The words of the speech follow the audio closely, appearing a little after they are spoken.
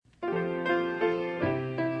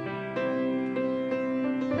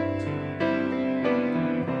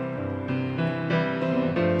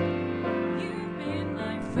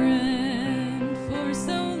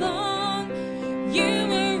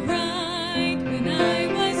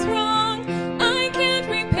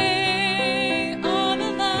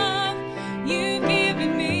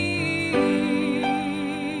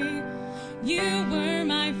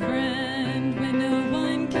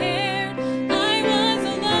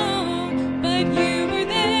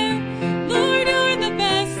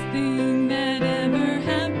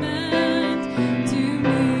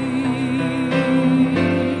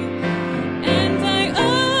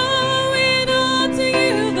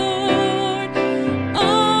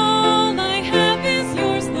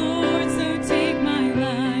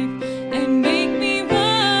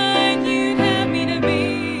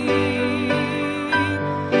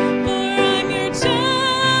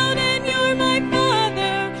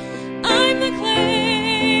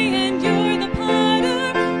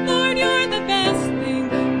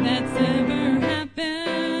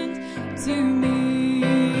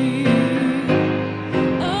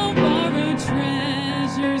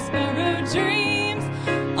dreams,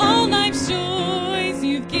 all life's joys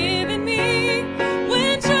you've given me.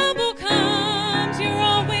 When trouble comes, you're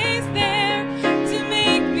always there to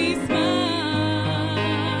make me smile.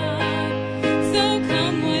 So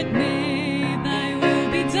come what may, thy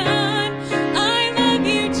will be done. I love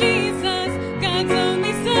you, Jesus, God's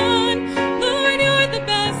only Son. Lord, you're the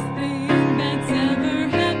best thing that's ever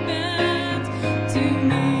happened to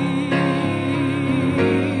me.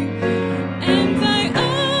 And I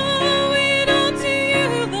owe it all to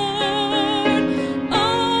you, Lord.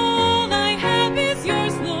 All I have is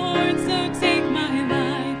yours, Lord. So take my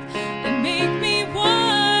life and make me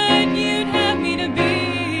what you'd have me to be.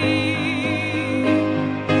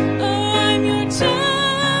 Oh, I'm your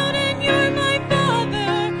child and you're my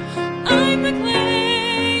Father. I'm the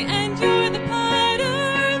clay and you're the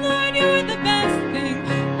potter. Lord, you're the best thing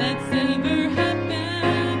that's ever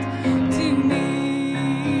happened to me.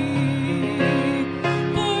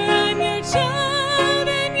 For I'm your child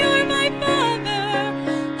and you're my Father.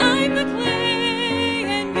 I'm the clay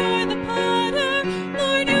and you're the potter.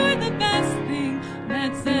 Lord, you're the best thing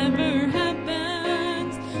that's ever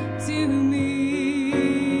happened to me.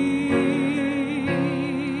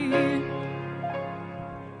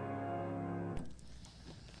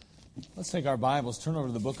 Let's take our Bibles, turn over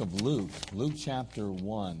to the book of Luke, Luke chapter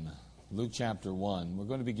 1. Luke chapter 1. We're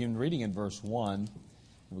going to begin reading in verse 1, and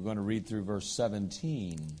we're going to read through verse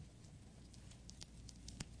 17.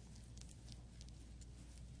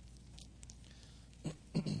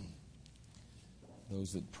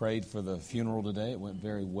 Those that prayed for the funeral today, it went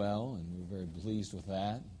very well, and we're very pleased with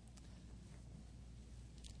that.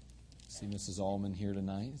 See Mrs. Allman here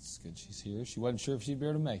tonight. It's good she's here. She wasn't sure if she'd be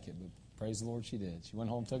able to make it, but praise the Lord she did. She went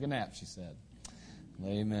home, took a nap, she said.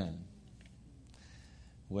 Amen.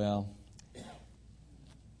 Well,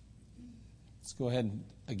 let's go ahead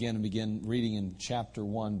again and begin reading in chapter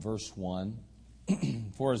 1, verse 1.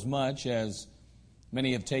 For as much as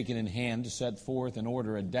many have taken in hand to set forth in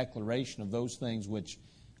order a declaration of those things which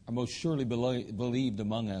are most surely believed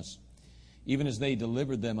among us, even as they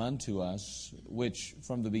delivered them unto us, which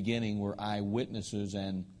from the beginning were eyewitnesses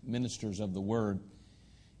and ministers of the word,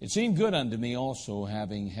 it seemed good unto me also,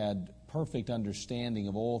 having had perfect understanding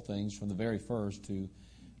of all things from the very first, to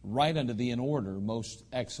write unto thee in order, most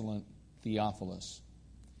excellent Theophilus,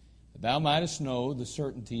 that thou mightest know the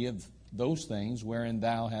certainty of those things wherein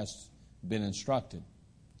thou hast been instructed.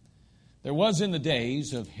 There was in the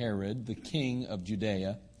days of Herod, the king of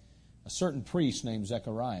Judea, a certain priest named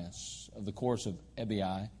Zacharias, of the course of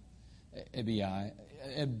Abia,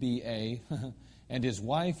 and his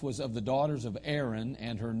wife was of the daughters of Aaron,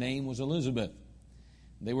 and her name was Elizabeth.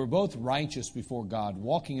 They were both righteous before God,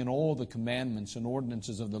 walking in all the commandments and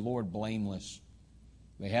ordinances of the Lord blameless.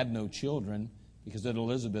 They had no children, because that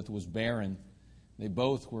Elizabeth was barren. They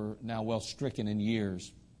both were now well stricken in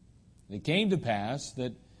years. It came to pass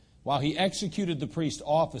that while he executed the priest's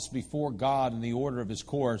office before God in the order of his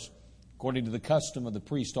course, according to the custom of the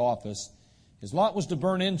priest's office, his lot was to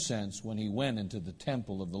burn incense when he went into the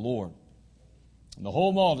temple of the Lord. And the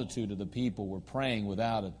whole multitude of the people were praying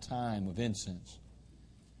without a time of incense.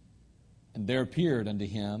 And there appeared unto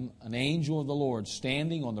him an angel of the Lord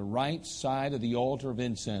standing on the right side of the altar of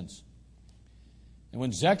incense. And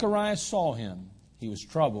when Zacharias saw him, he was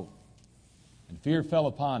troubled, and fear fell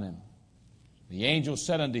upon him. The angel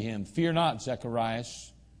said unto him, Fear not,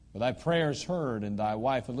 Zacharias, for thy prayer is heard, and thy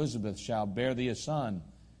wife Elizabeth shall bear thee a son,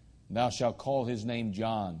 and thou shalt call his name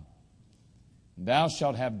John. And thou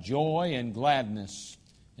shalt have joy and gladness,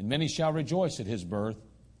 and many shall rejoice at his birth.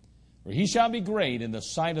 For he shall be great in the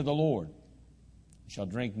sight of the Lord. He shall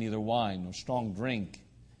drink neither wine nor strong drink.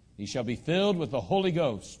 He shall be filled with the Holy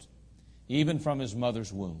Ghost, even from his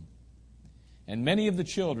mother's womb. And many of the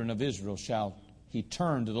children of Israel shall he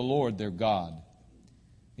turn to the Lord their God.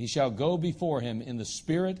 He shall go before him in the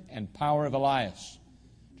spirit and power of Elias,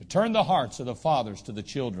 to turn the hearts of the fathers to the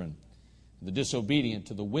children, and the disobedient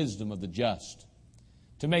to the wisdom of the just,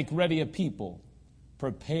 to make ready a people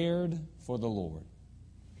prepared for the Lord.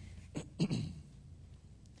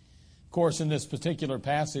 Of course, in this particular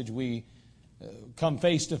passage, we come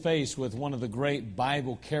face to face with one of the great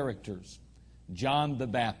Bible characters, John the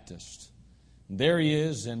Baptist. There he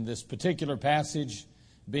is in this particular passage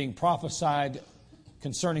being prophesied,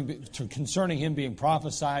 concerning him being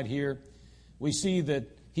prophesied here. We see that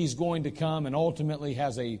he's going to come and ultimately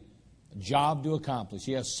has a job to accomplish.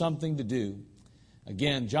 He has something to do.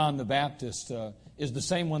 Again, John the Baptist is the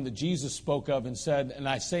same one that Jesus spoke of and said, And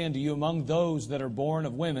I say unto you, among those that are born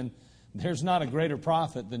of women, there's not a greater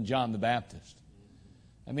prophet than John the Baptist.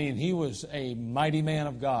 I mean, he was a mighty man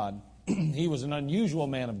of God. He was an unusual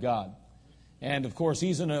man of God. And, of course,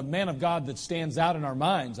 he's a man of God that stands out in our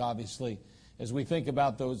minds, obviously, as we think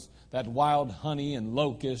about that wild honey and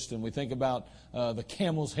locust, and we think about the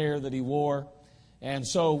camel's hair that he wore. And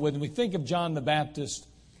so when we think of John the Baptist,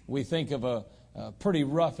 we think of a pretty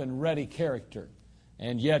rough and ready character.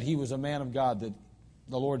 And yet he was a man of God that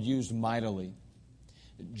the Lord used mightily.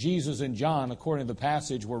 Jesus and John, according to the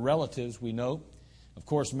passage, were relatives, we know. Of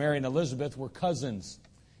course, Mary and Elizabeth were cousins.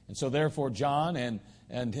 And so therefore John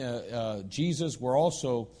and Jesus were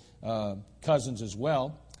also cousins as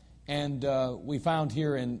well. And we found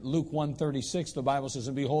here in Luke 1:36, the Bible says,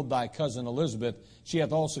 "And behold, thy cousin Elizabeth, she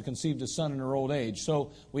hath also conceived a son in her old age."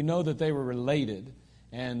 So we know that they were related,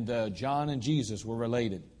 and John and Jesus were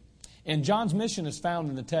related. And John's mission is found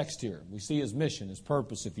in the text here. We see his mission, his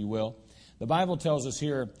purpose, if you will. The Bible tells us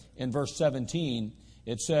here in verse 17,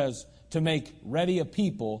 it says, to make ready a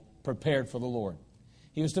people prepared for the Lord.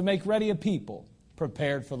 He was to make ready a people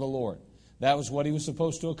prepared for the Lord. That was what he was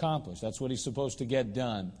supposed to accomplish. That's what he's supposed to get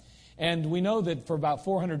done. And we know that for about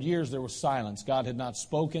 400 years there was silence. God had not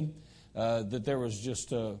spoken, that there was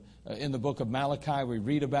just, in the book of Malachi, we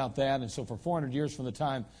read about that. And so for 400 years from the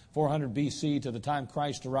time 400 BC to the time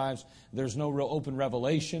Christ arrives, there's no real open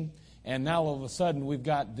revelation. And now all of a sudden we've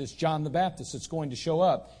got this John the Baptist that's going to show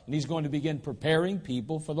up. And he's going to begin preparing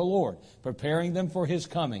people for the Lord, preparing them for his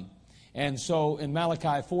coming. And so in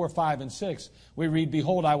Malachi 4, 5, and 6, we read,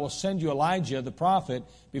 "Behold, I will send you Elijah the prophet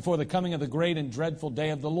before the coming of the great and dreadful day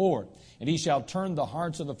of the Lord. And he shall turn the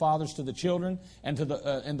hearts of the fathers to the children, and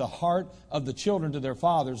the heart of the children to their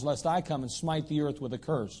fathers, lest I come and smite the earth with a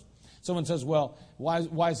curse." Someone says, well,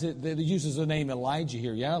 why is it that it uses the name Elijah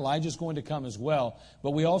here? Yeah, Elijah's going to come as well.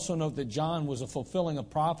 But we also note that John was a fulfilling of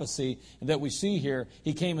prophecy that we see here.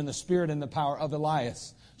 He came in the spirit and the power of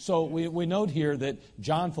Elias. So we note here that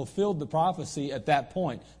John fulfilled the prophecy at that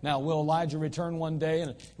point. Now, will Elijah return one day?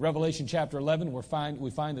 In Revelation chapter 11, we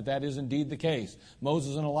find that is indeed the case.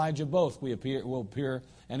 Moses and Elijah both will appear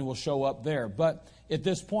and will show up there. But at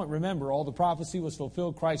this point, remember, all the prophecy was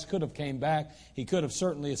fulfilled. Christ could have came back. He could have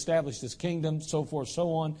certainly established his kingdom, so forth,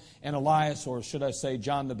 so on. And Elias, or should I say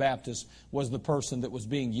John the Baptist, was the person that was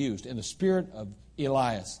being used in the spirit of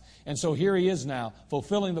Elias. And so here he is now,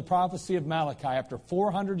 fulfilling the prophecy of Malachi after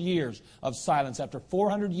 400 years of silence, after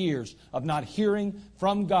 400 years of not hearing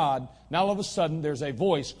from God. Now all of a sudden there's a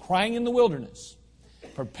voice crying in the wilderness,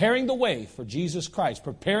 preparing the way for Jesus Christ,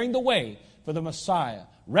 preparing the way for the Messiah,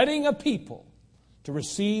 readying a people to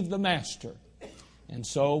receive the Master. And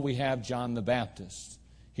so we have John the Baptist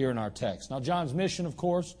here in our text. Now John's mission, of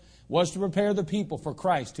course, was to prepare the people for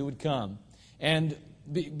Christ who would come. And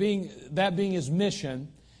being his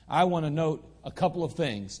mission, I want to note a couple of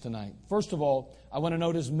things tonight. First of all, I want to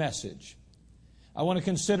note his message. I want to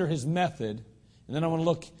consider his method, and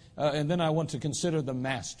then I want to consider the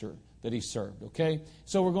master that he served. Okay?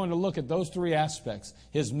 So we're going to look at those three aspects: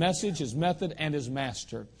 his message, his method, and his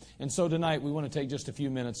master. And so tonight we want to take just a few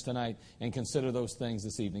minutes tonight and consider those things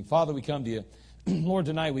this evening. Father, we come to you. Lord,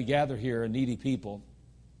 tonight we gather here a needy people.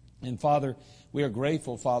 And Father, we are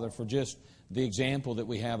grateful, Father, for just the example that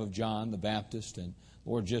we have of John the Baptist, and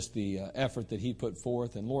Lord, just the effort that he put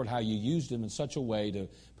forth, and Lord, how you used him in such a way to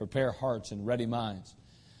prepare hearts and ready minds.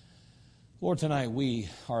 Lord, tonight we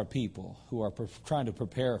are a people who are trying to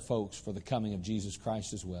prepare folks for the coming of Jesus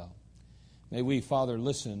Christ as well. May we, Father,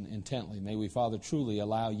 listen intently. May we, Father, truly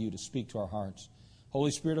allow you to speak to our hearts.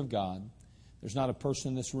 Holy Spirit of God, there's not a person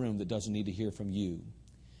in this room that doesn't need to hear from you.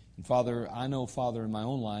 And Father, I know, Father, in my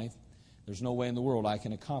own life, there's no way in the world I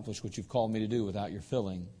can accomplish what you've called me to do without your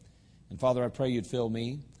filling. And Father, I pray you'd fill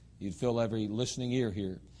me, you'd fill every listening ear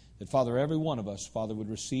here, that Father, every one of us, Father, would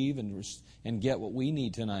receive and get what we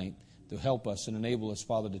need tonight to help us and enable us,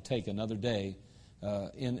 Father, to take another day,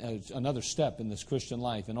 another step in this Christian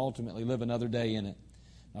life, and ultimately live another day in it.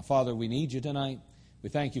 Now, Father, we need you tonight. We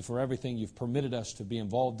thank you for everything you've permitted us to be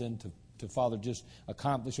involved in, to Father, just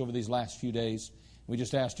accomplish over these last few days. We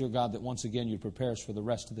just ask, dear God, that once again you'd prepare us for the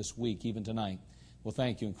rest of this week, even tonight. We'll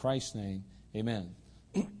thank you in Christ's name. Amen.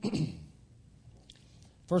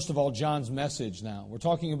 First of all, John's message now. We're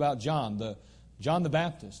talking about John the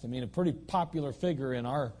Baptist. I mean, a pretty popular figure in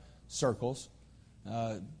our circles.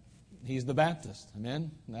 He's the Baptist.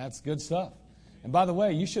 Amen? That's good stuff. And by the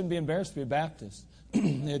way, you shouldn't be embarrassed to be a Baptist.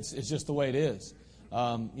 It's just the way it is.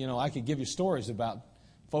 I could give you stories about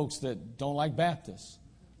folks that don't like Baptists.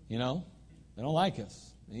 They don't like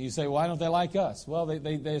us. And you say, why don't they like us? Well,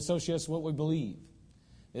 they associate us with what we believe.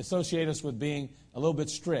 They associate us with being a little bit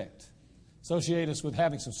strict. Associate us with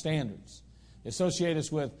having some standards. They associate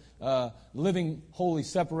us with living wholly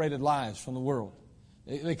separated lives from the world.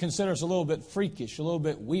 They consider us a little bit freakish, a little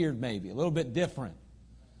bit weird maybe, a little bit different.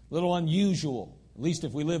 a little unusual, at least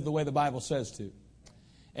if we live the way the Bible says to.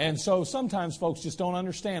 And so sometimes folks just don't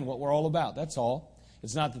understand what we're all about. That's all.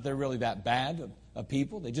 It's not that they're really that bad of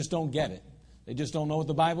people. They just don't get it. They just don't know what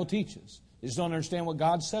the Bible teaches. They just don't understand what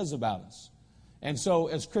God says about us. And so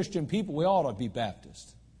as Christian people, we ought to be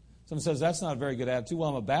Baptist. Someone says, that's not a very good attitude. Well,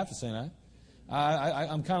 I'm a Baptist, ain't I?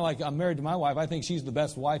 I'm kind of like, I'm married to my wife. I think she's the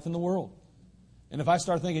best wife in the world. And if I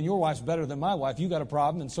start thinking your wife's better than my wife, you got a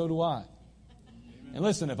problem, and so do I. And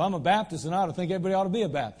listen, if I'm a Baptist, then I ought to think everybody ought to be a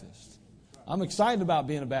Baptist. I'm excited about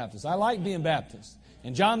being a Baptist. I like being Baptist.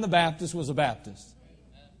 And John the Baptist was a Baptist.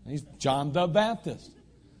 He's John the Baptist.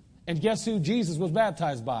 And guess who Jesus was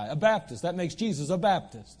baptized by? A Baptist. That makes Jesus a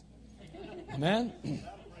Baptist. Amen?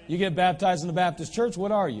 You get baptized in the Baptist church,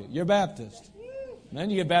 what are you? You're Baptist. Then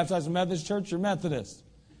you get baptized in the Methodist church, you're Methodist.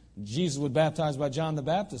 Jesus was baptized by John the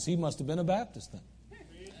Baptist. He must have been a Baptist then.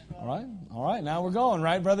 All right, now we're going,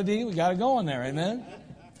 right, Brother D? We got it going there, amen?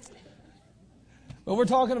 But we're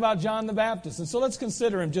talking about John the Baptist. And so let's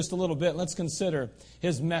consider him just a little bit. Let's consider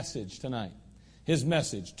his message tonight. His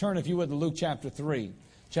message. Turn, if you would, to Luke chapter 3.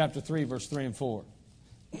 Chapter 3, verse 3 and 4.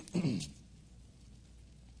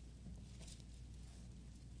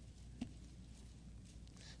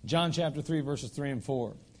 John chapter 3, verses 3 and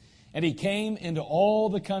 4. And he came into all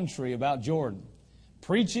the country about Jordan,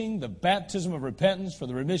 preaching the baptism of repentance for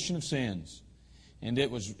the remission of sins. And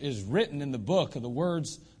it is written in the book of the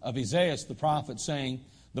words of Isaiah the prophet, saying,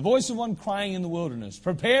 the voice of one crying in the wilderness,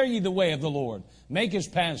 prepare ye the way of the Lord, make his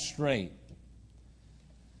path straight.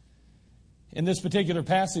 In this particular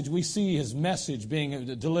passage, we see his message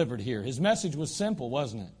being delivered here. His message was simple,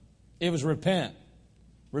 wasn't it? It was repent.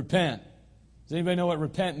 Repent. Does anybody know what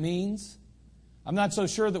repent means? I'm not so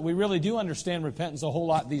sure that we really do understand repentance a whole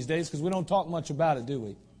lot these days because we don't talk much about it, do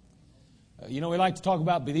we? We like to talk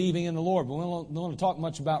about believing in the Lord, but we don't want to talk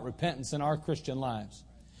much about repentance in our Christian lives.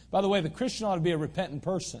 By the way, the Christian ought to be a repentant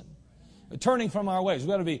person. Turning from our ways. We've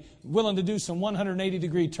got to be willing to do some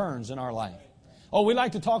 180-degree turns in our life. Oh, we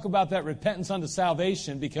like to talk about that repentance unto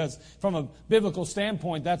salvation because from a biblical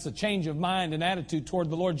standpoint, that's a change of mind and attitude toward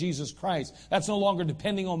the Lord Jesus Christ. That's no longer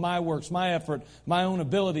depending on my works, my effort, my own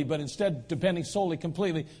ability, but instead depending solely,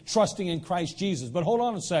 completely, trusting in Christ Jesus. But hold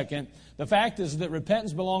on a second. The fact is that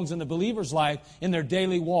repentance belongs in the believer's life in their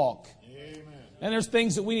daily walk. Amen. And there's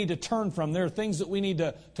things that we need to turn from. There are things that we need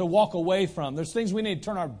to walk away from. There's things we need to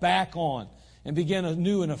turn our back on and begin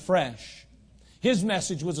anew and afresh. His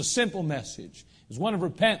message was a simple message. It was one of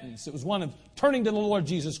repentance. It was one of turning to the Lord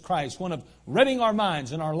Jesus Christ, one of readying our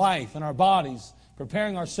minds and our life and our bodies,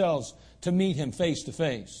 preparing ourselves to meet Him face to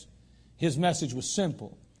face. His message was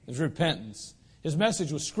simple. It was repentance. His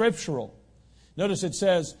message was scriptural. Notice it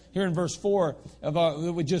says here in verse 4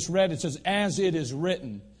 that we just read, it says, as it is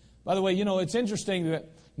written. By the way, it's interesting that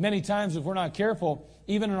many times if we're not careful,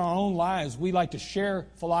 even in our own lives, we like to share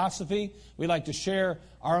philosophy. We like to share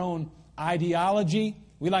our own ideology.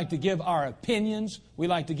 We like to give our opinions. We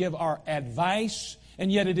like to give our advice.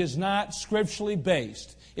 And yet it is not scripturally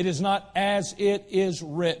based. It is not as it is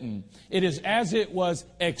written. It is as it was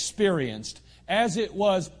experienced, as it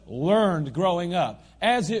was learned growing up,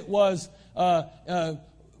 as it was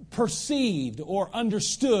perceived or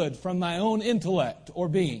understood from my own intellect or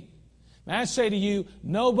being. May I say to you,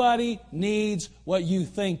 nobody needs what you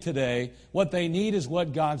think today. What they need is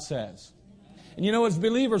what God says. And as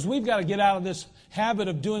believers, we've got to get out of this habit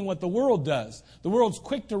of doing what the world does. The world's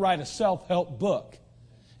quick to write a self-help book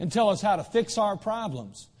and tell us how to fix our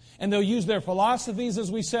problems. And they'll use their philosophies,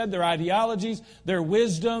 as we said, their ideologies, their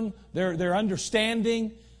wisdom, their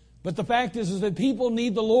understanding. But the fact is that people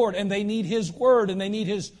need the Lord, and they need His Word, and they need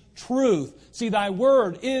His truth. See, thy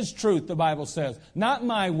word is truth, the Bible says. Not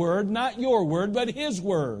my word, not your word, but His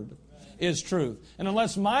Word is truth. And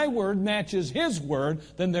unless my word matches His word,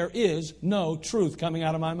 then there is no truth coming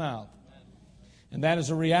out of my mouth. And that is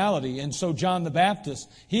a reality. And so John the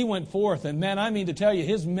Baptist, he went forth. And man, I mean to tell you,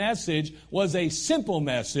 his message was a simple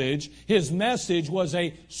message. His message was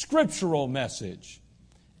a scriptural message,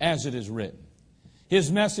 as it is written.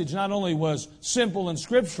 His message not only was simple and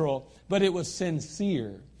scriptural, but it was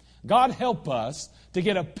sincere. God help us to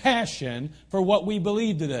get a passion for what we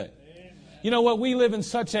believe today. You know what? We live in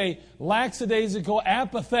such a lackadaisical,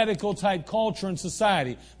 apathetical type culture and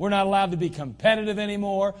society. We're not allowed to be competitive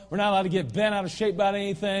anymore. We're not allowed to get bent out of shape about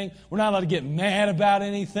anything. We're not allowed to get mad about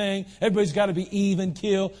anything. Everybody's got to be even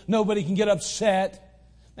keel. Nobody can get upset.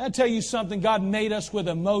 I'll tell you something. God made us with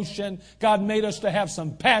emotion. God made us to have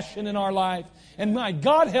some passion in our life. And my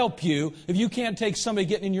God help you if you can't take somebody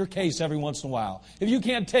getting in your case every once in a while. If you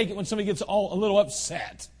can't take it when somebody gets a little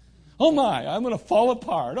upset. Oh my, I'm going to fall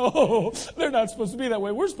apart. Oh, they're not supposed to be that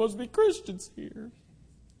way. We're supposed to be Christians here.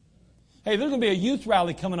 Hey, there's going to be a youth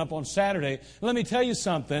rally coming up on Saturday. Let me tell you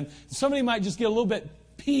something. Somebody might just get a little bit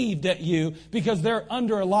peeved at you because they're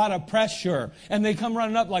under a lot of pressure. And they come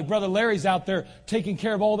running up like Brother Larry's out there taking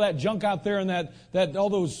care of all that junk out there and that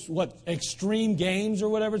all those, extreme games or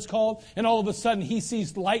whatever it's called. And all of a sudden he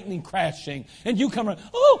sees lightning crashing. And you come around,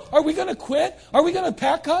 oh, are we going to quit? Are we going to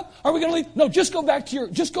pack up? Are we going to leave? No, just go back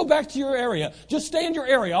to your area. Just stay in your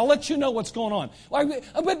area. I'll let you know what's going on.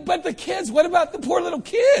 But the kids, what about the poor little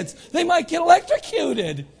kids? They might get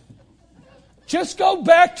electrocuted. Just go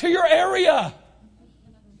back to your area.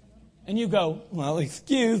 And you go, well,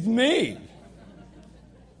 excuse me.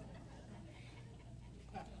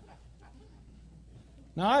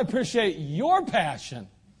 Now, I appreciate your passion.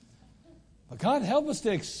 But God, help us to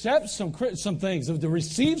accept some things, to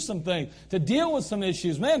receive some things, to deal with some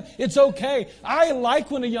issues. Man, it's okay. I like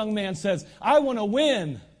when a young man says, I want to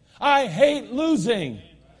win. I hate losing.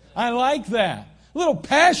 I like that. A little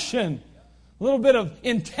passion, a little bit of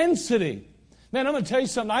intensity. Man, I'm going to tell you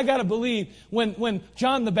something. I got to believe when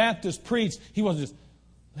John the Baptist preached, he wasn't just,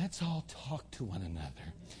 let's all talk to one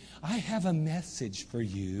another. I have a message for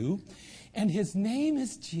you, and his name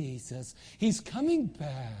is Jesus. He's coming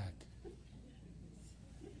back.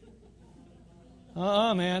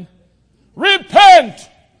 Man. Repent!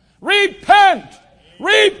 Repent!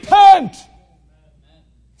 Repent!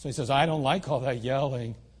 So he says, I don't like all that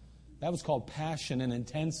yelling. That was called passion and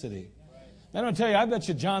intensity. I'm going to tell you, I bet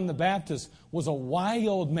you John the Baptist was a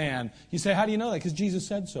wild man. You say, how do you know that? Because Jesus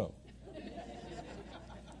said so.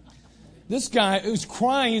 This guy was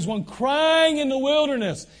crying. He's one crying in the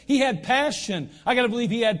wilderness. He had passion. I got to believe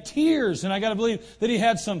he had tears. And I got to believe that he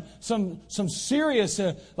had some serious,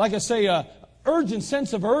 urgent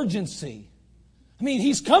sense of urgency. I mean,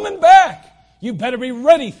 he's coming back. You better be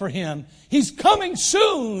ready for him. He's coming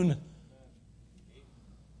soon.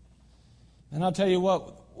 And I'll tell you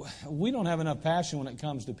what, we don't have enough passion when it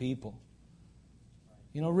comes to people.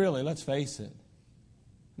 You know, really, let's face it.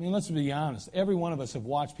 I mean, let's be honest. Every one of us have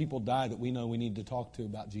watched people die that we know we need to talk to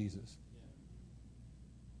about Jesus.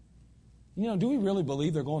 You know, do we really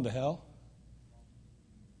believe they're going to hell?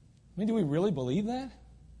 I mean, do we really believe that?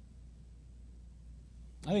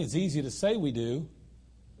 I think it's easy to say we do,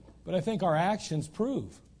 but I think our actions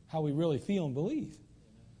prove how we really feel and believe.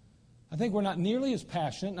 I think we're not nearly as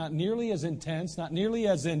passionate, not nearly as intense, not nearly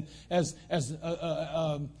as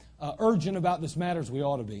urgent about this matter as we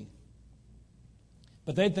ought to be.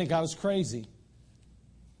 But they'd think I was crazy.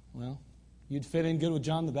 Well, you'd fit in good with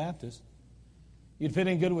John the Baptist. You'd fit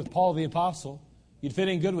in good with Paul the Apostle. You'd fit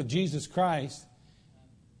in good with Jesus Christ.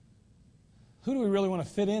 Who do we really want to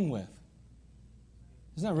fit in with?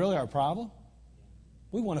 Isn't that really our problem?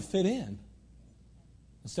 We want to fit in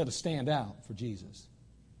instead of stand out for Jesus.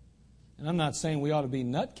 And I'm not saying we ought to be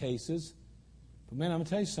nutcases, but man, I'm going to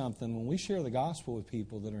tell you something. When we share the gospel with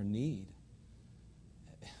people that are in need,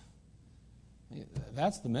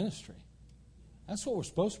 that's the ministry. That's what we're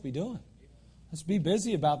supposed to be doing. Let's be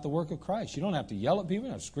busy about the work of Christ. You don't have to yell at people, you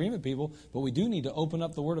don't have to scream at people, but we do need to open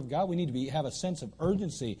up the Word of God. We need to have a sense of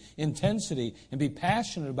urgency, intensity, and be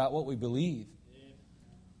passionate about what we believe.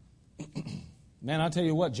 Man, I'll tell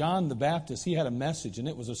you what, John the Baptist, he had a message, and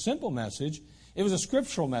it was a simple message. It was a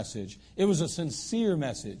scriptural message. It was a sincere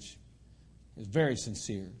message. It was very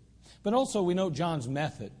sincere. But also we know John's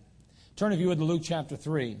method. Turn, if you would, to Luke chapter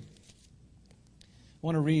 3. I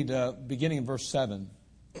want to read beginning in verse 7.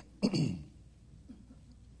 Here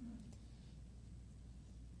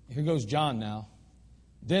goes John now.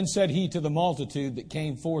 Then said he to the multitude that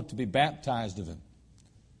came forth to be baptized of him,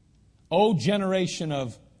 O generation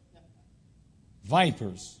of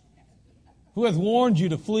vipers, who hath warned you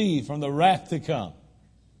to flee from the wrath to come?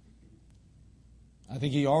 I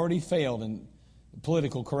think he already failed in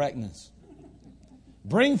political correctness.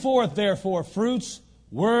 Bring forth, therefore, fruits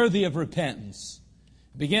worthy of repentance.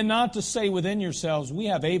 Begin not to say within yourselves, we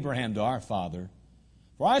have Abraham to our father.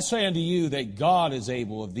 For I say unto you that God is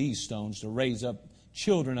able of these stones to raise up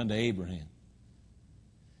children unto Abraham.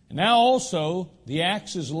 And now also the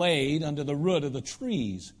axe is laid unto the root of the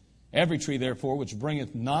trees. Every tree, therefore, which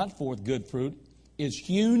bringeth not forth good fruit is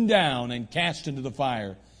hewn down and cast into the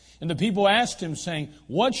fire. And the people asked him, saying,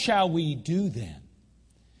 What shall we do then?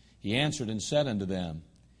 He answered and said unto them,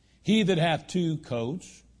 He that hath 2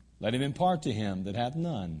 coats, let him impart to him that hath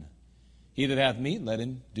none. He that hath meat, let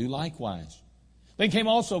him do likewise. Then came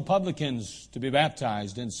also publicans to be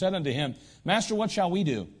baptized, and said unto him, Master, what shall we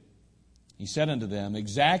do? He said unto them,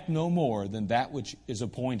 Exact no more than that which is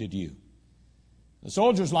appointed you. The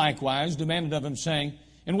soldiers likewise demanded of him, saying,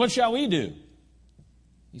 And what shall we do?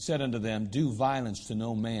 He said unto them, Do violence to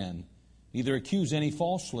no man, neither accuse any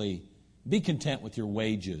falsely. Be content with your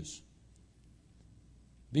wages.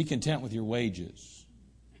 Be content with your wages.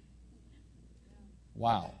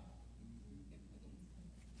 Wow.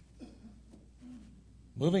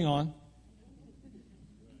 Moving on.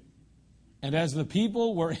 And as the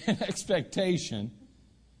people were in expectation,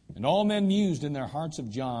 and all men mused in their hearts of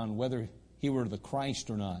John, whether he were the Christ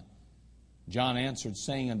or not, John answered,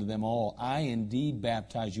 saying unto them all, I indeed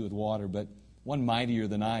baptize you with water, but one mightier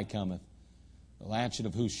than I cometh, the latchet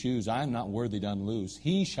of whose shoes I am not worthy to unloose.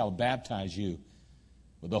 He shall baptize you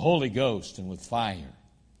with the Holy Ghost and with fire,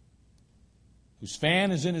 whose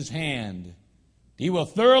fan is in his hand. He will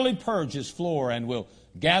thoroughly purge his floor and will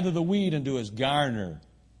gather the wheat into his garner,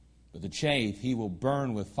 but the chaff he will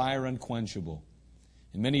burn with fire unquenchable.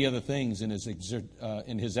 And many other things in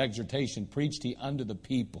his exhortation preached he unto the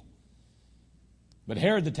people. But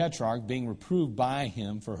Herod the Tetrarch, being reproved by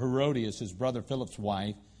him for Herodias, his brother Philip's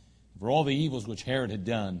wife, for all the evils which Herod had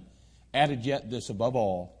done, added yet this above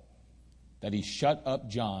all, that he shut up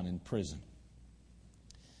John in prison.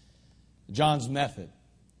 John's method.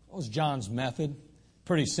 What was John's method?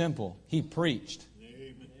 Pretty simple. He preached.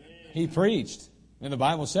 He preached. And the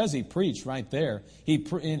Bible says he preached right there.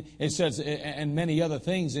 It says, and many other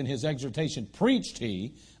things in his exhortation preached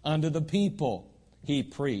he unto the people. He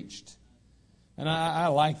preached. And I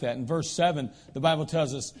like that. In verse 7, the Bible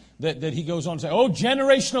tells us that he goes on to say, O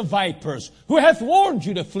generation of vipers, who hath warned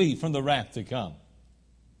you to flee from the wrath to come?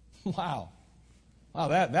 Wow. Wow,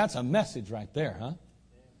 that's a message right there, huh?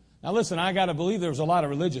 Now listen, I got to believe there was a lot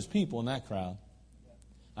of religious people in that crowd.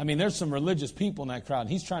 I mean, there's some religious people in that crowd.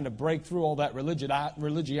 He's trying to break through all that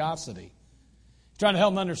religiosity. He's trying to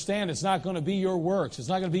help them understand it's not going to be your works. It's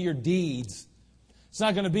not going to be your deeds. It's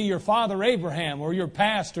not going to be your father Abraham or your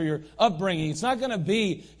past or your upbringing. It's not going to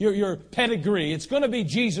be your pedigree. It's going to be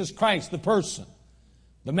Jesus Christ, the person,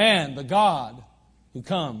 the man, the God who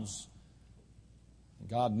comes.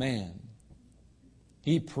 God-man.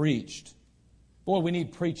 He preached. Boy, we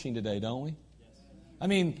need preaching today, don't we? I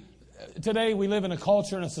mean, today we live in a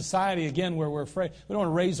culture and a society, again, where we're afraid. We don't want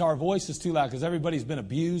to raise our voices too loud because everybody's been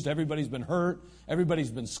abused, everybody's been hurt, everybody's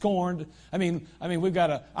been scorned. I mean, we've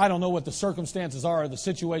got I don't know what the circumstances are or the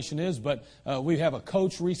situation is, but we have a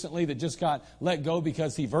coach recently that just got let go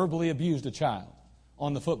because he verbally abused a child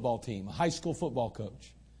on the football team, a high school football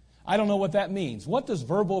coach. I don't know what that means. What does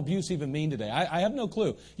verbal abuse even mean today? I have no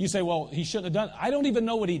clue. You say, well, he shouldn't have done it. I don't even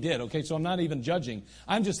know what he did, okay, so I'm not even judging.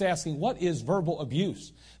 I'm just asking, what is verbal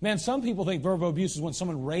abuse? Man, some people think verbal abuse is when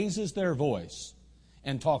someone raises their voice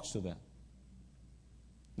and talks to them.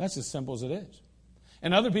 That's as simple as it is.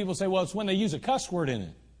 And other people say, well, it's when they use a cuss word in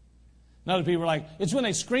it. And other people are like, it's when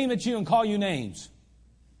they scream at you and call you names.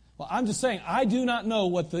 Well, I'm just saying, I do not know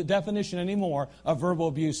what the definition anymore of verbal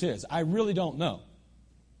abuse is. I really don't know.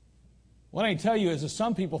 What I can tell you is that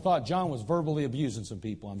some people thought John was verbally abusing some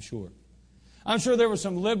people, I'm sure. I'm sure there were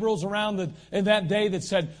some liberals around in that day that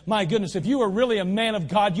said, my goodness, if you were really a man of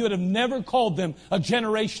God, you would have never called them a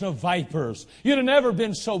generation of vipers. You'd have never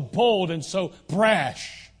been so bold and so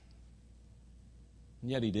brash. And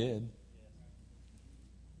yet he did.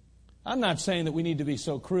 I'm not saying that we need to be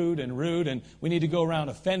so crude and rude and we need to go around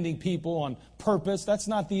offending people on purpose. That's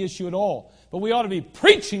not the issue at all. But we ought to be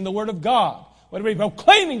preaching the Word of God. We ought to be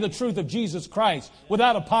proclaiming the truth of Jesus Christ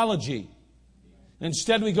without apology.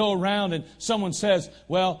 Instead, we go around and someone says,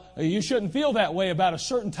 well, you shouldn't feel that way about a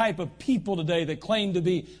certain type of people today that claim to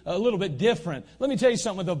be a little bit different. Let me tell you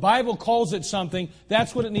something. If the Bible calls it something,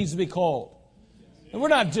 that's what it needs to be called. And we're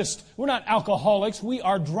not alcoholics. We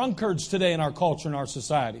are drunkards today in our culture and our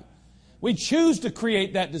society. We choose to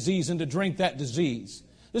create that disease and to drink that disease.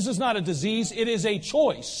 This is not a disease. It is a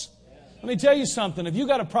choice. Let me tell you something. If you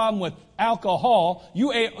got a problem with alcohol,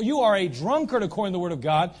 you are a drunkard according to the Word of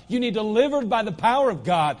God. You need delivered by the power of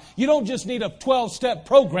God. You don't just need a 12-step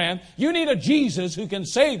program. You need a Jesus who can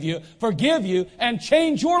save you, forgive you, and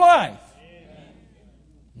change your life.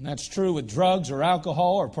 And that's true with drugs or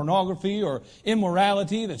alcohol or pornography or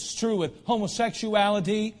immorality. That's true with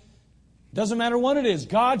homosexuality. Doesn't matter what it is.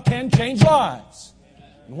 God can change lives.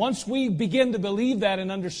 And once we begin to believe that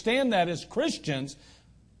and understand that as Christians,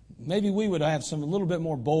 maybe we would have a little bit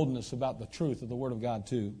more boldness about the truth of the Word of God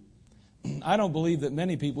too. I don't believe that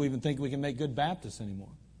many people even think we can make good Baptists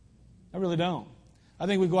anymore. I really don't. I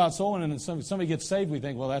think we go out soul winning and somebody gets saved, we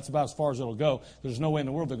think, well, that's about as far as it'll go. There's no way in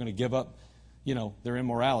the world they're going to give up, their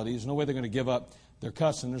immorality. There's no way they're going to give up their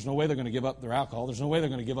cussing. There's no way they're going to give up their alcohol. There's no way they're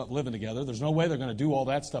going to give up living together. There's no way they're going to do all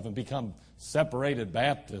that stuff and become separated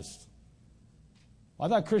Baptists.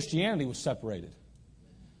 Well, I thought Christianity was separated.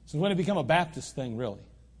 So when did it become a Baptist thing, really?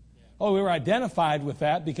 Oh, we were identified with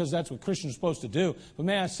that because that's what Christians are supposed to do. But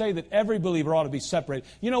may I say that every believer ought to be separated.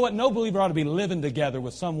 You know what? No believer ought to be living together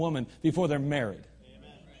with some woman before they're married.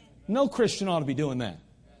 Amen. No Christian ought to be doing that.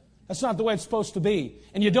 That's not the way it's supposed to be.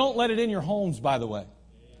 And you don't let it in your homes, by the way.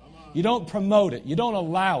 You don't promote it. You don't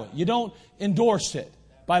allow it. You don't endorse it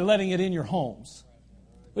by letting it in your homes.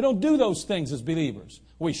 We don't do those things as believers.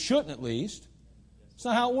 We shouldn't, at least. It's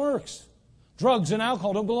not how it works. Drugs and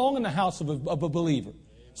alcohol don't belong in the house of a believer.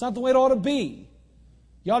 It's not the way it ought to be.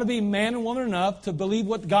 You ought to be man and woman enough to believe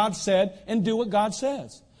what God said and do what God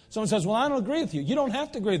says. Someone says, well, I don't agree with you. You don't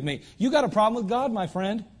have to agree with me. You got a problem with God, my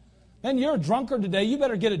friend. Man, you're a drunkard today. You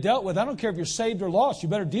better get it dealt with. I don't care if you're saved or lost. You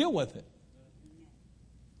better deal with it.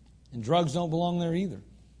 And drugs don't belong there either.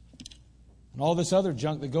 And all this other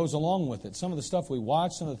junk that goes along with it. Some of the stuff we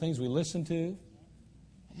watch, some of the things we listen to.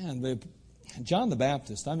 Man, John the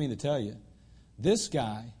Baptist, I mean to tell you, this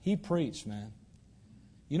guy, he preached, man.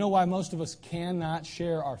 You know why most of us cannot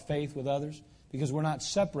share our faith with others? Because we're not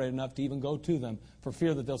separated enough to even go to them for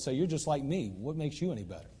fear that they'll say, you're just like me. What makes you any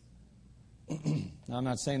better? Now, I'm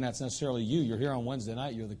not saying that's necessarily you. You're here on Wednesday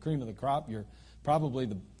night. You're the cream of the crop. You're probably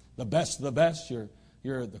the best of the best.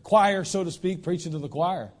 You're the choir, so to speak, preaching to the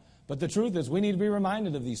choir. But the truth is, we need to be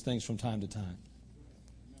reminded of these things from time to time.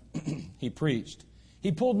 He preached.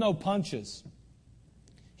 He pulled no punches.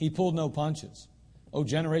 He pulled no punches. Oh,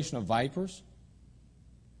 generation of vipers.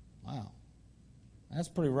 Wow. That's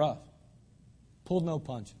pretty rough. Pulled no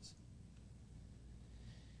punches.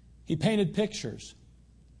 He painted pictures.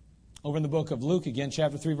 Over in the book of Luke again,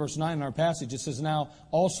 chapter 3, verse 9 in our passage, it says, now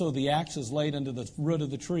also the axe is laid under the root of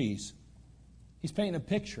the trees. He's painting a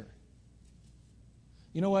picture.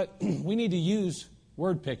 You know what? We need to use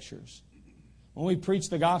word pictures. When we preach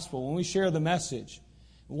the gospel, when we share the message,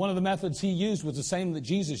 one of the methods he used was the same that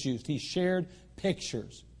Jesus used. He shared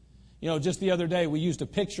pictures. You know, just the other day, we used a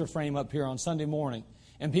picture frame up here on Sunday morning.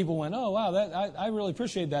 And people went, oh, wow, I really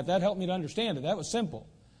appreciate that. That helped me to understand it. That was simple.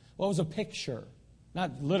 Well, it was a picture.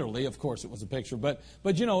 Not literally, of course, it was a picture. But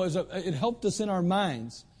you know, it helped us in our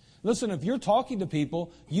minds. Listen, if you're talking to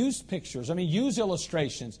people, use pictures. I mean, use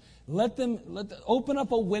illustrations. Let them open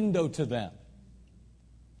up a window to them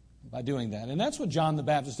by doing that. And that's what John the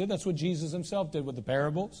Baptist did. That's what Jesus himself did with the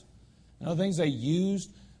parables. And other things, they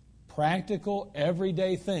used practical,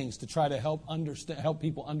 everyday things to try to help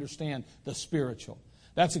people understand the spiritual.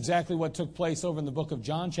 That's exactly what took place over in the book of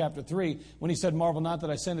John, chapter 3, when he said, marvel not that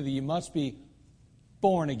I send unto you, you must be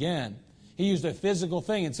born again. He used a physical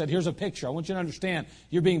thing and said, here's a picture. I want you to understand,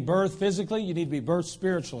 you're being birthed physically, you need to be birthed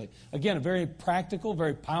spiritually. Again, a very practical,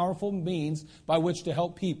 very powerful means by which to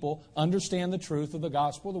help people understand the truth of the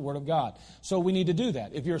gospel, the Word of God. So we need to do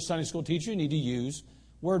that. If you're a Sunday school teacher, you need to use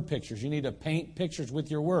word pictures. You need to paint pictures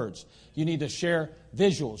with your words. You need to share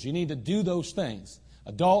visuals. You need to do those things.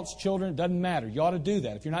 Adults, children, it doesn't matter. You ought to do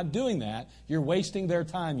that. If you're not doing that, you're wasting their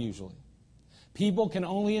time usually. People can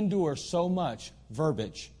only endure so much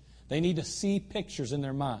verbiage. They need to see pictures in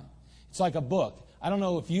their mind. It's like a book. I don't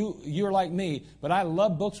know if you're like me, but I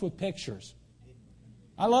love books with pictures.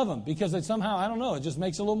 I love them because they somehow, I don't know, it just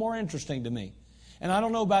makes it a little more interesting to me. And I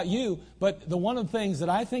don't know about you, but one of the things that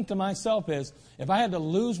I think to myself is, if I had to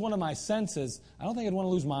lose one of my senses, I don't think I'd want to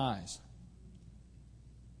lose my eyes.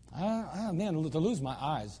 Man, to lose my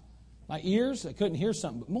eyes. My ears, I couldn't hear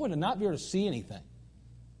something, but more to not be able to see anything.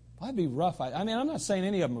 That'd be rough. I mean, I'm not saying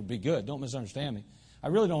any of them would be good. Don't misunderstand me. I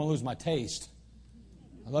really don't want to lose my taste.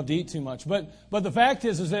 I love to eat too much. But the fact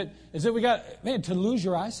is that we got, man, to lose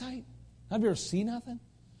your eyesight? Not be able to see nothing?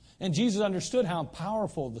 And Jesus understood how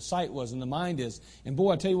powerful the sight was and the mind is. And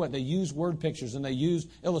boy, I tell you what, they used word pictures and they used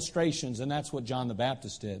illustrations, and that's what John the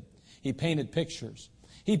Baptist did. He painted pictures.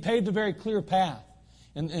 He paved a very clear path.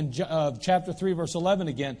 In chapter 3, verse 11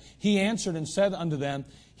 again, he answered and said unto them,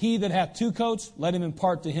 he that hath two coats, let him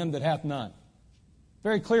impart to him that hath none.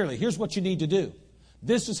 Very clearly, here's what you need to do.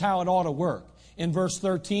 This is how it ought to work. In verse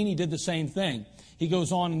 13, he did the same thing. He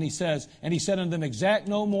goes on and he says, and he said unto them, exact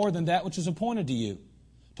no more than that which is appointed to you.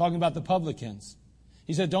 Talking about the publicans.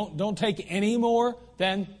 He said, don't take any more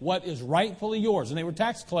than what is rightfully yours. And they were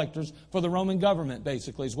tax collectors for the Roman government,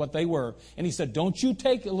 basically, is what they were. And he said, don't you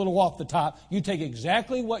take a little off the top. You take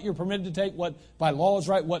exactly what you're permitted to take, what by law is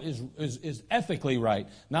right, what is ethically right.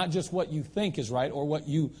 Not just what you think is right or what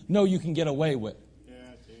you know you can get away with.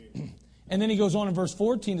 And then he goes on in verse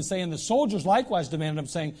 14 to say, and the soldiers likewise demanded him,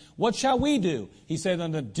 saying, what shall we do? He said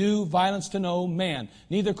unto them, do violence to no man,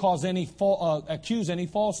 neither cause accuse any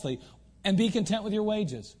falsely, and be content with your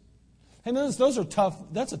wages. Hey, those are tough.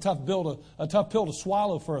 That's a tough pill to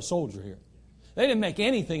swallow for a soldier here. They didn't make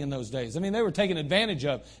anything in those days. I mean, they were taken advantage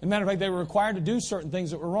of. As a matter of fact, they were required to do certain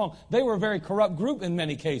things that were wrong. They were a very corrupt group in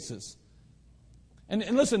many cases. And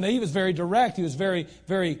listen, he was very direct. He was very,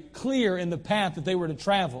 very clear in the path that they were to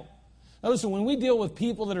travel. Now listen, when we deal with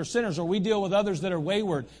people that are sinners or we deal with others that are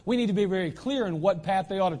wayward, we need to be very clear in what path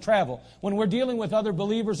they ought to travel. When we're dealing with other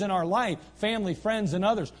believers in our life, family, friends, and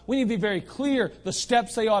others, we need to be very clear the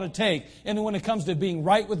steps they ought to take. And when it comes to being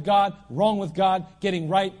right with God, wrong with God, getting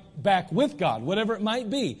right back with God, whatever it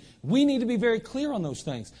might be, we need to be very clear on those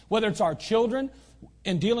things. Whether it's our children,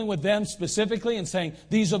 and dealing with them specifically and saying,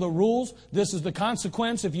 these are the rules, this is the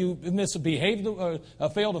consequence if you misbehave or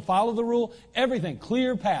fail to follow the rule. Everything,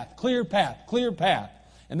 clear path, clear path, clear path.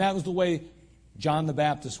 And that was the way John the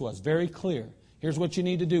Baptist was, very clear. Here's what you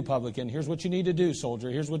need to do, publican. Here's what you need to do, soldier.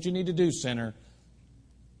 Here's what you need to do, sinner.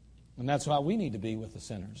 And that's how we need to be with the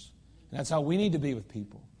sinners. And that's how we need to be with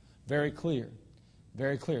people. Very clear.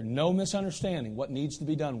 Very clear. No misunderstanding what needs to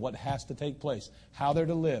be done, what has to take place, how they're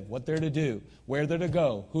to live, what they're to do, where they're to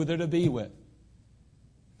go, who they're to be with.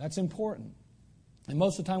 That's important. And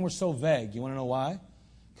most of the time we're so vague. You want to know why?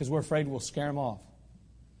 Because we're afraid we'll scare them off.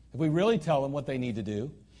 If we really tell them what they need to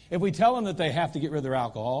do, if we tell them that they have to get rid of their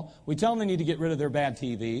alcohol, we tell them they need to get rid of their bad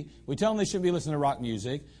TV, we tell them they shouldn't be listening to rock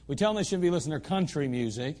music, we tell them they shouldn't be listening to country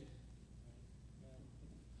music,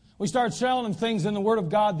 we start telling them things in the Word of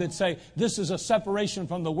God that say, this is a separation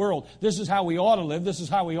from the world. This is how we ought to live. This is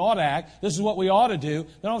how we ought to act. This is what we ought to do.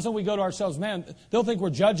 Then all of a sudden we go to ourselves, man, they'll think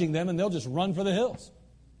we're judging them and they'll just run for the hills.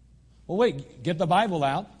 Well, wait, get the Bible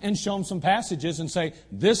out and show them some passages and say,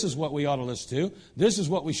 this is what we ought to listen to. This is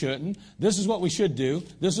what we shouldn't. This is what we should do.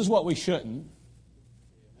 This is what we shouldn't.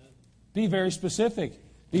 Be very specific.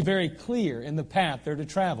 Be very clear in the path they're to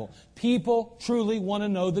travel. People truly want to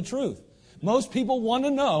know the truth. Most people want to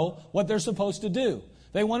know what they're supposed to do.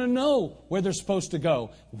 They want to know where they're supposed to go,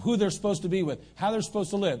 who they're supposed to be with, how they're supposed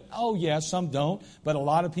to live. Oh, yes, some don't, but a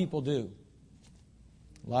lot of people do.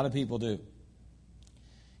 A lot of people do.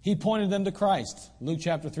 He pointed them to Christ. Luke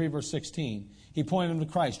chapter 3, verse 16. He pointed them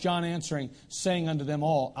to Christ. John answering, saying unto them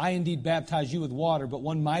all, I indeed baptize you with water, but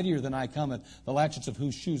one mightier than I cometh, the latchets of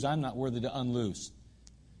whose shoes I'm not worthy to unloose.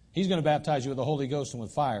 He's going to baptize you with the Holy Ghost and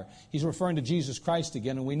with fire. He's referring to Jesus Christ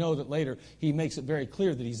again, and we know that later he makes it very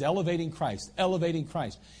clear that he's elevating Christ, elevating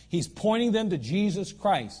Christ. He's pointing them to Jesus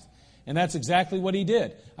Christ, and that's exactly what he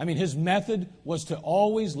did. I mean, his method was to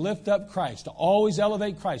always lift up Christ, to always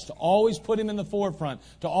elevate Christ, to always put him in the forefront,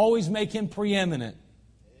 to always make him preeminent.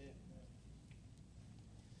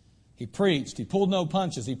 He preached, he pulled no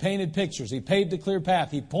punches, he painted pictures, he paved a clear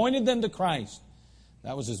path, he pointed them to Christ.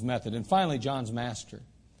 That was his method. And finally, John's master.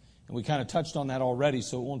 And we kind of touched on that already,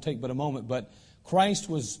 so it won't take but a moment. But Christ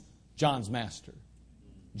was John's master.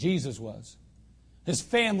 Jesus was. His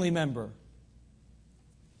family member.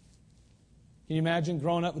 Can you imagine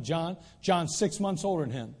growing up with John? John's 6 months older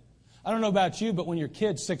than him. I don't know about you, but when you're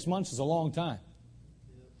kids, 6 months is a long time.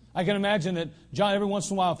 I can imagine that John, every once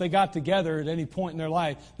in a while, if they got together at any point in their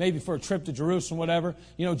life, maybe for a trip to Jerusalem, whatever,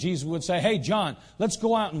 Jesus would say, hey, John, let's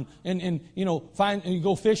go out and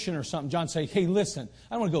go fishing or something. John say, hey, listen,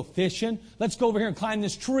 I don't want to go fishing. Let's go over here and climb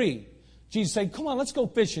this tree. Jesus said, come on, let's go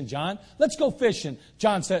fishing, John. Let's go fishing.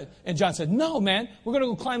 John said, no, man, we're going to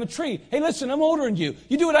go climb a tree. Hey, listen, I'm older than you.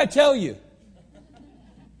 You do what I tell you.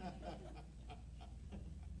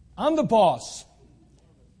 I'm the boss.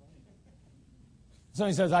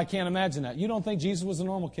 Somebody says, I can't imagine that. You don't think Jesus was a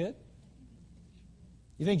normal kid?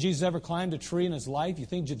 You think Jesus ever climbed a tree in his life? You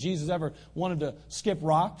think Jesus ever wanted to skip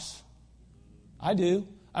rocks? I do.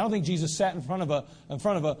 I don't think Jesus sat in front of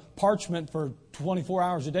a parchment for 24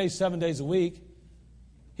 hours a day, 7 days a week.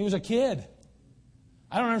 He was a kid.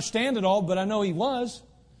 I don't understand it all, but I know he was.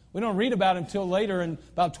 We don't read about him until later, in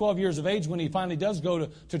about 12 years of age, when he finally does go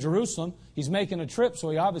to Jerusalem. He's making a trip, so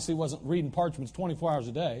he obviously wasn't reading parchments 24 hours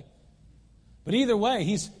a day. But either way,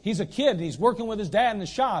 he's a kid, and he's working with his dad in the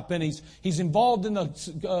shop, and he's involved in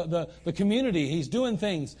the community. He's doing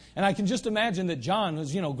things. And I can just imagine that John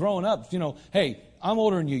was, growing up, hey, I'm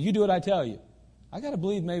older than you. You do what I tell you. I got to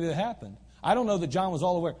believe maybe that happened. I don't know that John was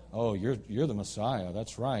all aware. Oh, you're the Messiah.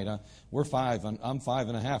 That's right. We're 5. I'm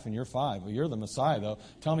 5.5, and you're 5. Well, you're the Messiah, though.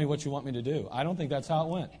 Tell me what you want me to do. I don't think that's how it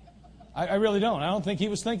went. I really don't. I don't think he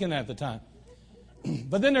was thinking that at the time.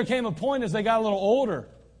 But then there came a point as they got a little older.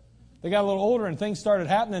 They got a little older and things started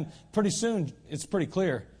happening. Pretty soon, it's pretty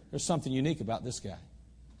clear there's something unique about this guy.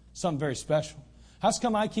 Something very special. How's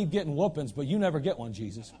come I keep getting whoopings, but you never get one,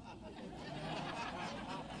 Jesus?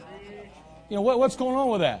 What's going on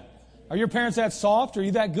with that? Are your parents that soft or are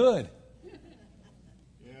you that good?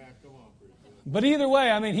 Yeah, come on, pretty good. But either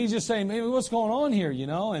way, he's just saying, maybe what's going on here,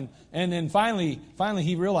 And then finally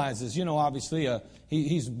he realizes, obviously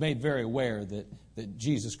he's made very aware that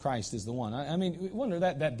Jesus Christ is the one. We wonder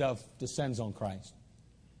that dove descends on Christ.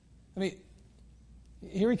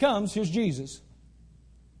 Here he comes. Here's Jesus.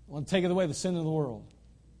 I want to take away the sin of the world.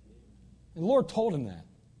 And the Lord told him that.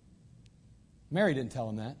 Mary didn't tell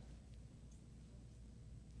him that.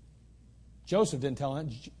 Joseph didn't tell him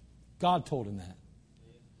that. God told him that.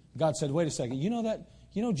 God said, wait a second, you know that?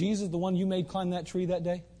 You know Jesus, the one you made climb that tree that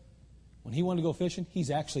day? When he wanted to go fishing,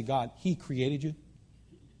 he's actually God. He created you.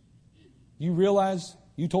 You realize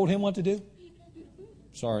you told him what to do?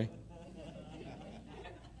 Sorry.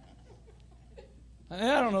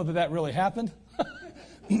 I don't know that really happened.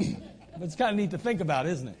 But it's kind of neat to think about,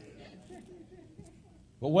 isn't it?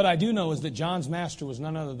 But what I do know is that John's master was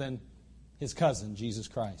none other than his cousin, Jesus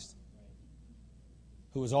Christ,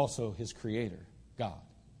 who was also his creator, God.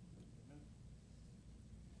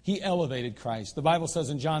 He elevated Christ. The Bible says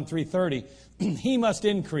in John 3:30, he must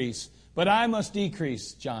increase, but I must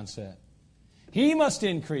decrease, John said. He must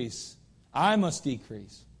increase, I must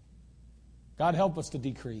decrease. God help us to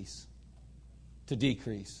decrease. To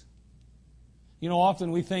decrease. You know,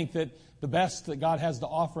 often we think that the best that God has to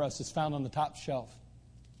offer us is found on the top shelf.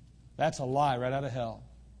 That's a lie right out of hell.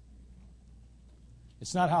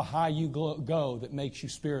 It's not how high you go that makes you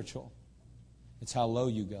spiritual. It's how low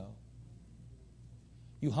you go.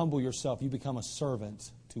 You humble yourself. You become a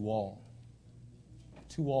servant to all.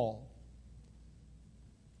 To all.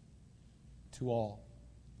 To all.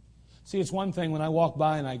 See, it's one thing when I walk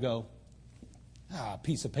by and I go, a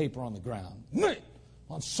piece of paper on the ground.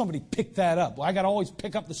 Well, somebody pick that up. Well, I got to always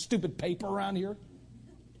pick up the stupid paper around here.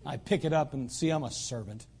 I pick it up and see I'm a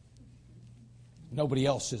servant. Nobody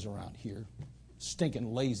else is around here.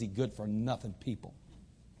 Stinking, lazy, good-for-nothing people.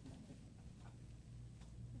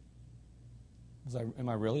 Am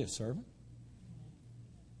I really a servant?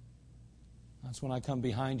 That's when I come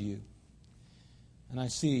behind you and I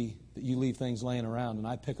see that you leave things laying around and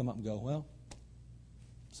I pick them up and go, well,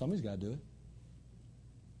 somebody's got to do it.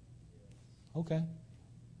 Okay.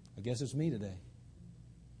 I guess it's me today.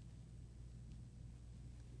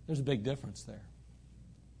 There's a big difference there.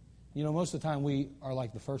 You know, most of the time we are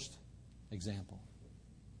like the first example.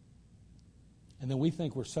 And then we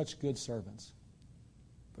think we're such good servants.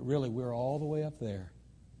 But really, we're all the way up there.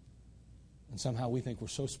 And somehow we think we're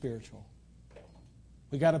so spiritual.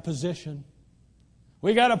 We got a position.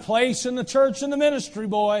 We got a place in the church and the ministry,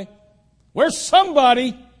 boy. We're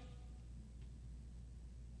somebody.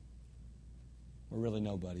 We're really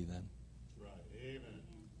nobody then. Right. Amen.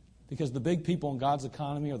 Because the big people in God's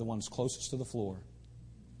economy are the ones closest to the floor.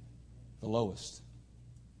 The lowest.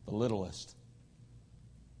 The littlest.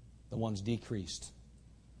 The ones decreased,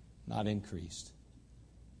 not increased.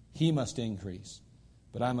 He must increase,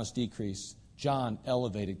 but I must decrease. John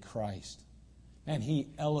elevated Christ. And he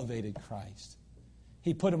elevated Christ.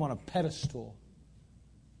 He put him on a pedestal.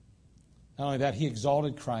 Not only that, he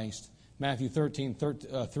exalted Christ. Matthew 3,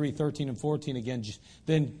 13 and 14 again.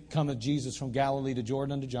 Then cometh Jesus from Galilee to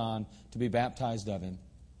Jordan unto John to be baptized of him.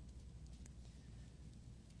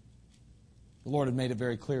 The Lord had made it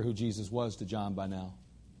very clear who Jesus was to John by now.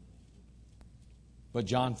 But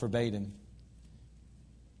John forbade him.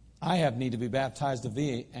 I have need to be baptized of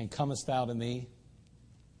thee, and comest thou to me?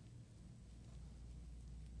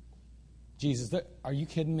 Jesus, are you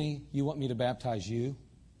kidding me? You want me to baptize you?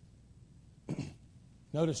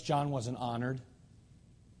 Notice John wasn't honored.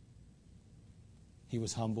 He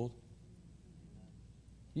was humbled.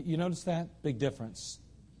 You notice that? Big difference.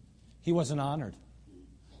 He wasn't honored.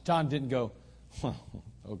 John didn't go, well,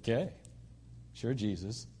 okay, sure,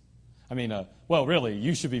 Jesus. I mean, well, really,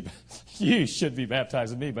 you should be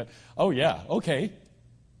baptizing me, but, oh, yeah, okay.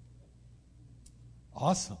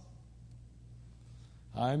 Awesome.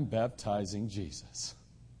 I'm baptizing Jesus.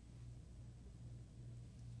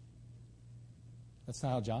 That's not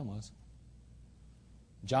how John was.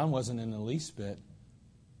 John wasn't in the least bit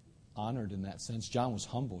honored in that sense. John was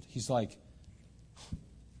humbled. He's like,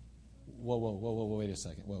 whoa, wait a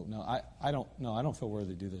second. Whoa, no, I don't feel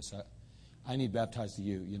worthy to do this. I need baptized to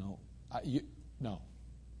you, no.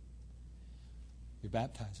 You're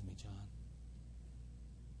baptizing me, John.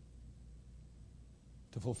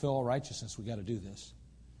 To fulfill all righteousness, we got to do this.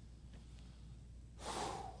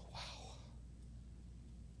 Wow.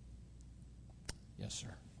 Yes,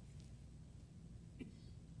 sir.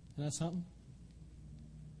 Isn't that something?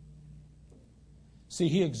 See,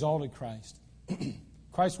 he exalted Christ.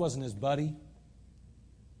 Christ wasn't his buddy.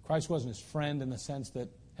 Christ wasn't his friend in the sense that,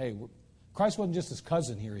 hey, Christ wasn't just his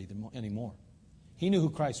cousin here anymore. He knew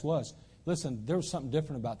who Christ was. Listen, there was something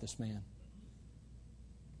different about this man.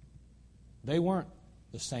 They weren't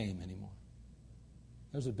the same anymore.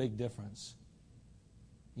 There's a big difference.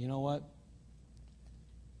 You know what?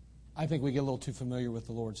 I think we get a little too familiar with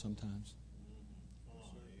the Lord sometimes.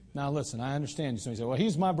 Now listen, I understand. Somebody say, well,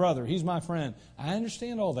 he's my brother, he's my friend. I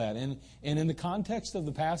understand all that. And in the context of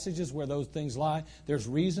the passages where those things lie, there's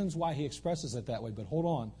reasons why he expresses it that way. But hold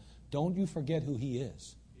on. Don't you forget who he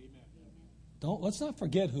is. Let's not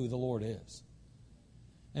forget who the Lord is.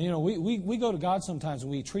 And we go to God sometimes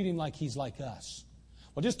and we treat him like he's like us.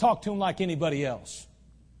 Well, just talk to him like anybody else.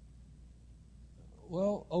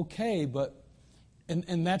 Well, okay, but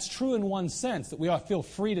and that's true in one sense, that we ought to feel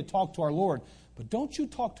free to talk to our Lord. But don't you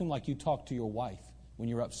talk to him like you talk to your wife when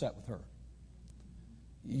you're upset with her.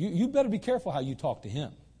 You better be careful how you talk to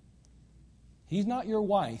him. He's not your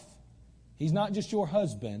wife. He's not just your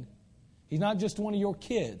husband. He's not just one of your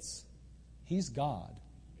kids. He's God.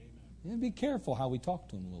 Amen. Be careful how we talk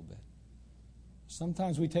to him a little bit.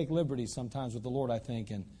 Sometimes we take liberties, sometimes with the Lord, I think,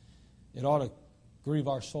 and it ought to grieve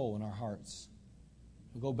our soul and our hearts.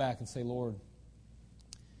 We go back and say, Lord,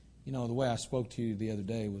 the way I spoke to you the other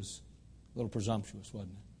day was a little presumptuous,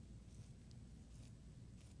 wasn't it?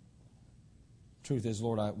 Truth is,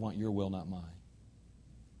 Lord, I want your will, not mine.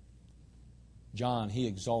 John, he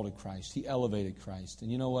exalted Christ. He elevated Christ.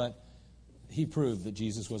 And you know what? He proved that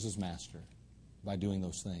Jesus was his master by doing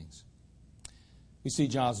those things. We see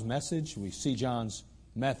John's message, we see John's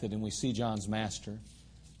method, and we see John's master.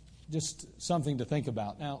 Just something to think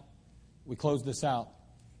about. Now, we close this out,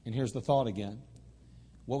 and here's the thought again.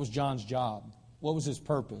 What was John's job? What was his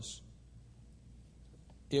purpose?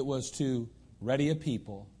 It was to ready a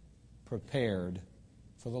people prepared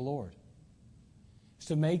for the Lord. It's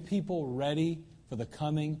to make people ready for the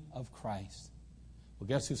coming of Christ. Well,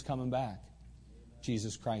 guess who's coming back?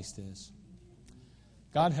 Jesus Christ is.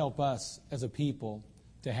 God help us as a people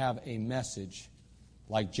to have a message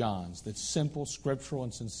like John's that's simple, scriptural,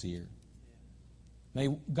 and sincere. May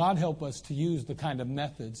God help us to use the kind of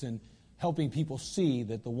methods in helping people see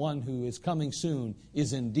that the one who is coming soon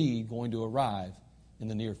is indeed going to arrive in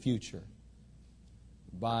the near future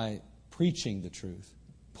by preaching the truth,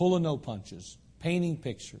 pulling no punches, painting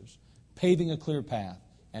pictures, paving a clear path,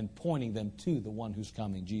 and pointing them to the one who's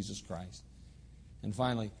coming, Jesus Christ. And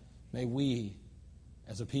finally, may we,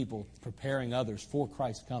 as a people preparing others for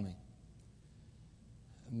Christ's coming,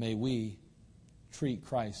 may we treat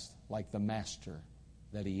Christ like the master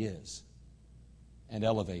that he is and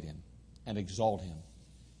elevate him and exalt him,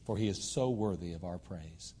 for he is so worthy of our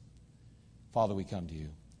praise. Father, we come to you.